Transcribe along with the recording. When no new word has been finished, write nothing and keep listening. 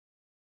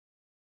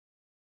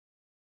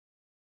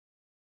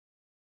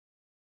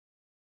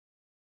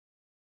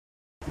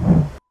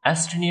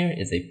Astroneer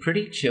is a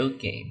pretty chill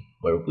game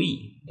where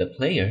we, the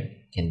player,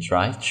 can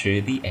drive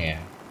through the air.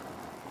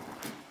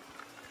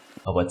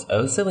 But what's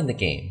also in the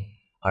game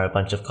are a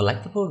bunch of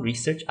collectible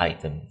research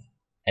items,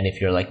 and if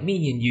you're like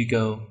me and you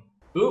go,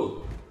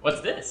 "Ooh,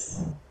 what's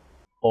this?"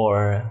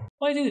 Or,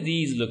 "Why do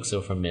these look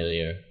so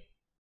familiar?"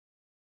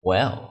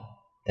 Well,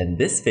 then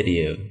this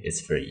video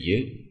is for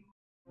you.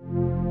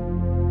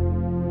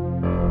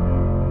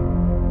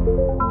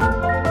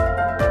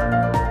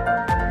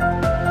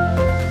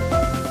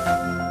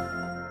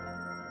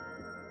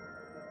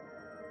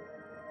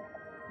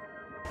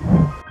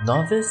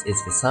 Novus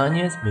is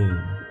Visania's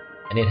moon,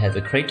 and it has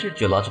a crater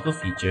geological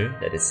feature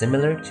that is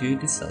similar to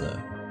the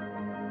Solar.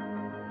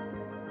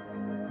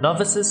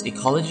 Novus's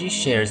ecology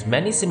shares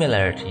many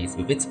similarities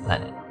with its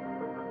planet.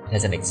 It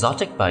has an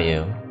exotic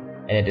biome,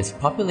 and it is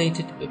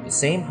populated with the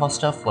same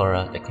hostile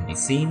flora that can be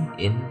seen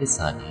in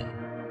Visania.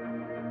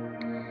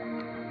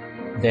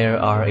 There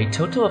are a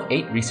total of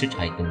 8 research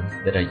items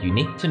that are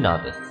unique to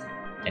Novus,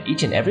 and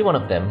each and every one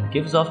of them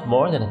gives off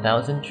more than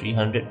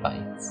 1,300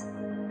 bytes.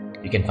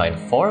 You can find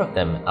 4 of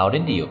them out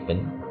in the open,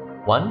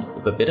 1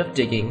 with a bit of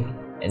digging,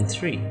 and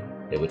 3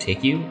 that will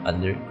take you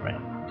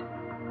underground.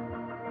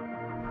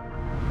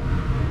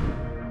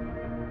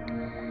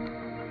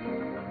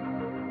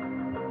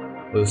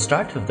 We'll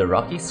start with the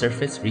rocky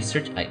surface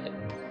research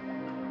items.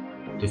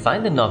 To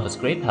find the Novus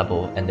Grey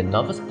Pebble and the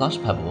Novus Plush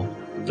Pebble,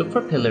 look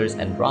for pillars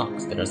and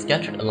rocks that are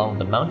scattered along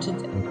the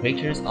mountains and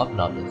craters of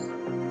Novus.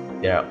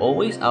 They are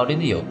always out in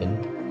the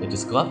open, so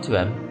just go up to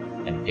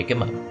them and pick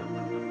them up.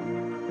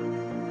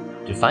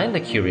 To find the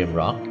Curium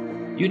Rock,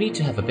 you need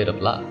to have a bit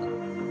of luck.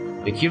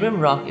 The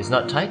Curium Rock is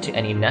not tied to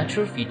any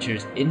natural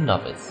features in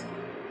Novus.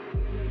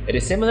 It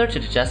is similar to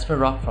the Jasper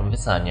Rock from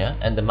Visania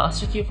and the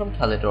Master Cube from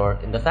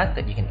Calidor in the fact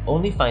that you can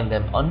only find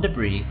them on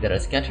debris that are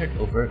scattered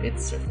over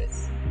its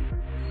surface.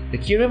 The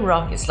Curium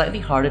Rock is slightly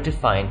harder to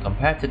find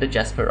compared to the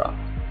Jasper Rock,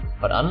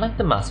 but unlike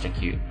the Master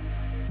Cube,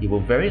 you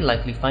will very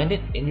likely find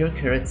it in your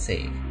current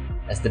save,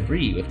 as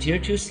debris with tier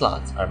 2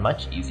 slots are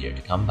much easier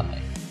to come by.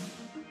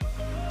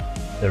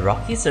 The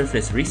rocky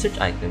surface research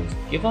items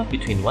give off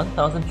between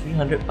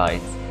 1,300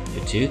 bytes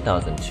to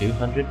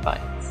 2,200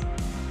 bytes.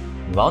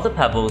 And while the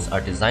pebbles are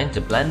designed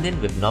to blend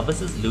in with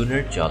Novus's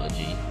lunar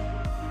geology,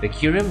 the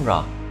Curium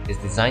Rock is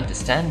designed to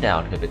stand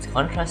out with its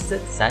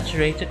contrasted,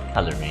 saturated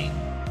coloring.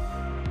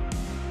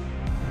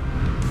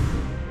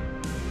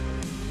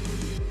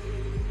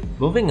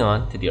 Moving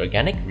on to the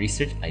organic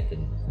research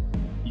items,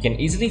 you can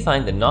easily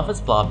find the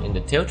Novus blob in the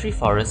tail tree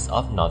forests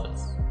of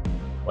Novus.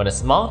 When a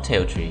small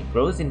tail tree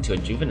grows into a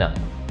juvenile,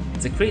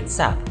 it secretes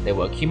sap that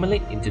will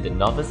accumulate into the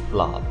Novus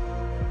blob.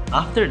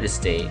 After this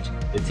stage,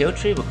 the tail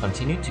tree will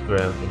continue to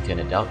grow into an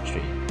adult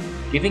tree,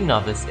 giving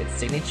Novus its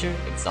signature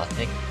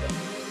exotic look.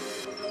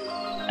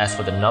 As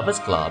for the Novus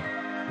glob,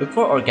 look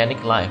for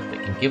organic life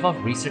that can give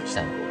off research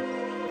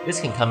samples.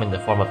 This can come in the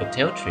form of a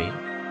tail tree,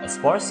 a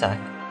spore sac,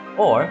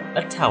 or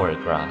a tower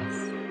grass.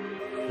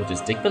 So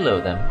just dig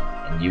below them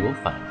and you will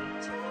find it.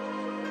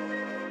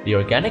 The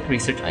organic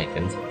research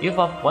items give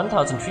off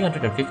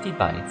 1,350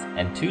 bytes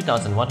and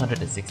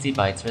 2,160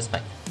 bytes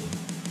respectively.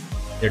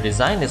 Their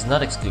design is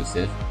not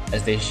exclusive,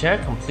 as they share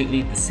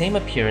completely the same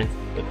appearance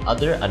with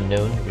other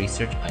unknown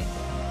research items.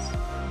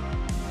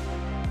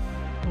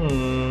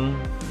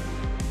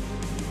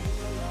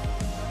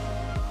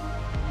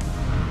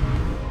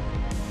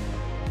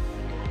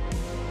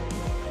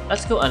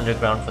 Let's go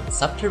underground for the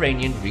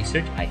Subterranean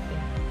research item.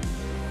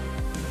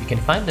 You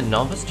can find the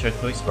Novus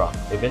turquoise rock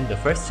within the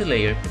first 2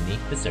 layers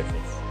beneath the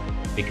surface.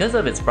 Because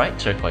of its bright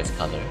turquoise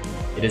color,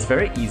 it is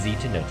very easy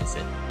to notice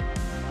it.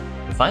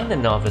 To find the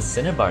Novus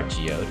cinnabar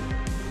geode,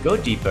 go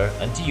deeper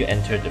until you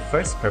enter the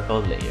first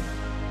purple layer.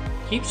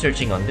 Keep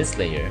searching on this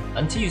layer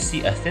until you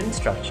see a thin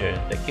structure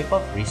that gives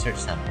off research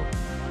samples.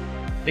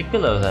 Dig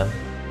below them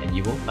and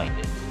you will find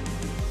it.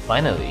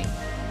 Finally,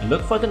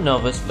 look for the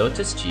Novus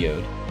lotus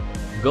geode.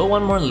 Go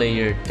 1 more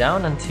layer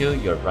down until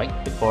you're right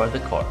before the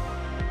core.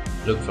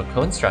 Look for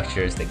cone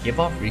structures that give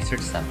off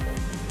research samples,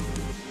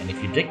 and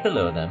if you dig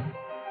below them,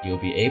 you'll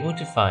be able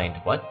to find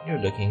what you're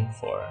looking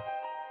for.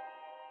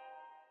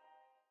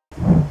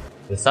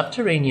 The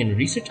Subterranean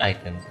research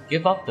items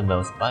give off the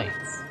most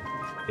bytes.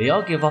 They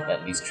all give off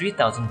at least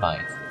 3,000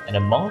 bytes, and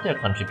among their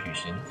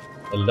contributions,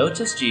 the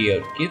Lotus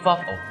Geode give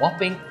off a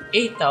whopping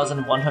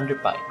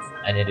 8,100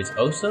 bytes, and it is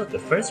also the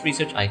first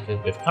research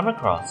item we've come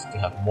across to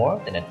have more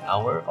than an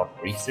hour of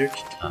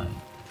research time.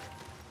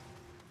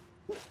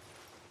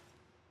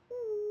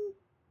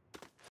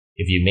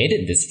 If you made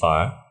it this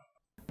far,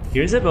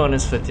 here's a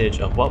bonus footage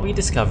of what we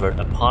discovered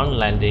upon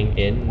landing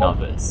in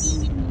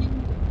Novus.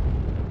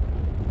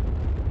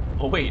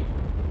 Oh wait,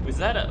 was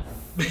that a...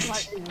 What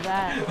is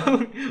that?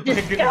 Get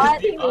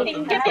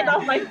it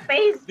off my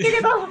face! Get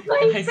it off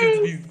my Guys, face!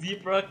 it's the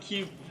zebra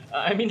cube.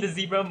 The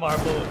zebra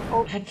marble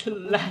and the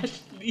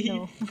lash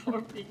leaf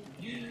forming.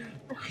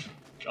 Oh my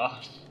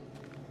gosh.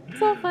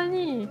 So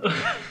funny.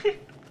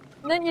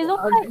 Then you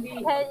look like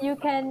you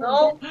can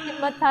get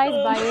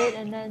hypnotized by it,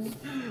 and then.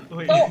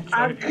 Wait, So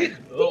sorry.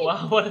 Oh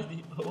wow,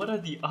 what are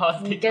the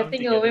odds they come Getting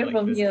together away like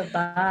from this? here, Hey,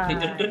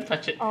 bye. don't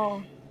touch it.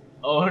 Oh.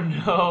 Oh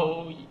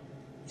no.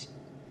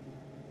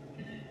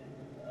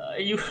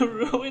 You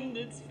ruined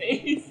its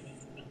face.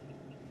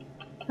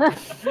 I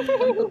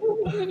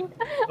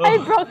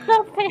broke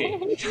the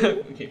face.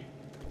 Okay.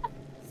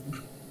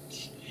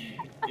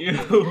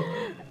 Ew.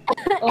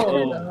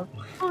 Oh,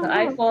 the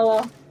eye fall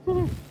off.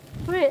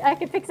 Wait, I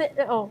can fix it.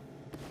 Oh.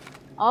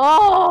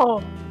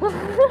 Oh!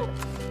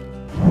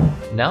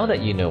 Now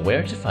that you know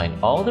where to find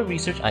all the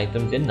research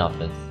items in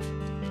Novus,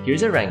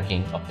 here's a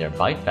ranking of their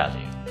byte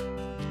value.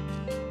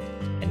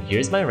 And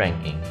here's my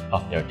ranking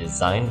of their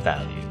design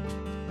value.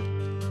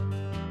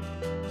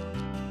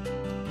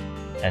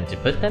 And to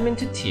put them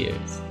into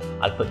tiers,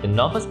 I'll put the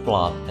Novus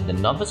Blob and the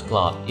Novus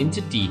Glob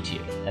into D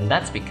tier, and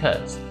that's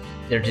because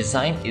their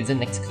design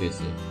isn't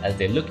exclusive, as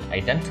they look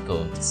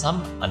identical to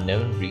some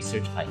unknown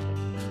research item.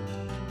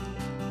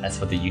 As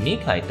for the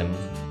unique items,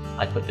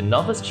 I put the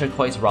Novus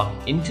Turquoise Rock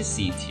into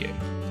C tier.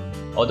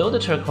 Although the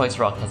Turquoise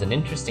Rock has an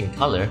interesting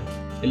color,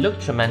 it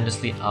looked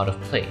tremendously out of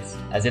place,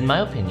 as in my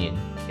opinion,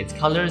 its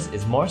colors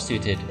is more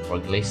suited for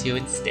Glacio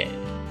instead.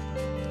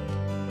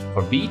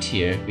 For B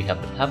tier, we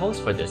have the Pebbles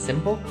for their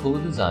simple, cool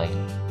design.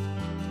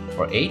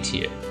 For A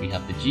tier, we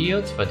have the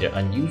Geodes for their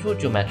unusual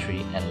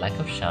geometry and lack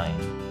of shine.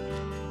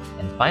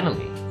 And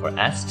finally, for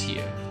S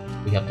tier,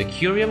 we have the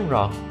Curium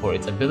Rock for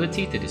its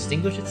ability to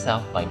distinguish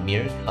itself by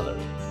mere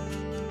coloring.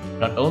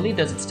 Not only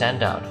does it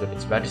stand out with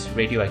its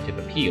radioactive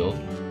appeal,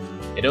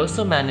 it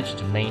also managed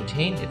to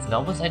maintain its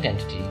Novus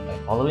identity by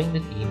following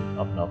the theme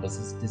of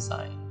Novus's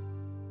design.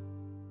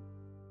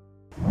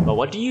 But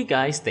what do you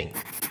guys think?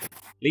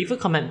 Leave a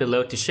comment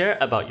below to share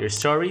about your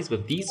stories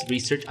with these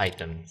research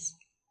items.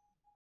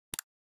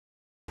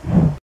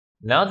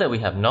 Now that we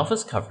have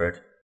Novus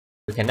covered,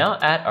 we can now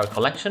add our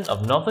collection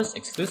of Novus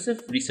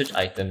exclusive research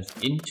items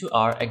into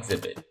our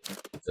exhibit.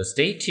 So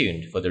stay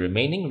tuned for the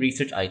remaining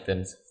research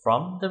items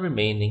from the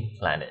remaining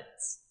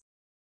planets.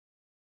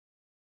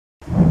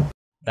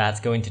 That's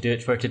going to do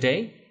it for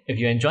today. If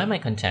you enjoy my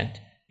content,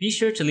 be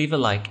sure to leave a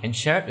like and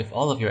share it with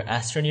all of your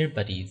Astroneer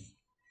buddies.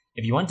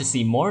 If you want to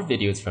see more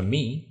videos from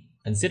me,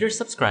 consider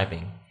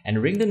subscribing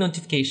and ring the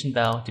notification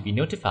bell to be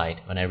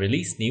notified when I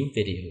release new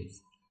videos.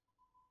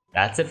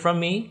 That's it from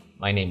me.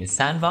 My name is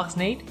Sandbox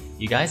Nate.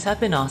 You guys have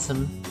been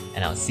awesome,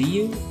 and I'll see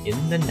you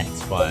in the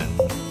next one.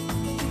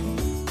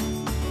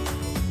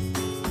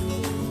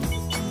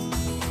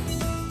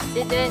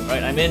 Did it?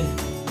 Right, I'm in.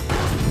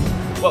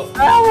 Whoa.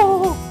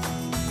 Oh!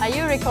 Are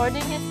you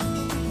recording it?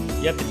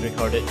 Yep, it's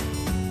recorded.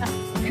 I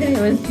can't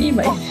even see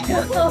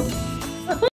myself.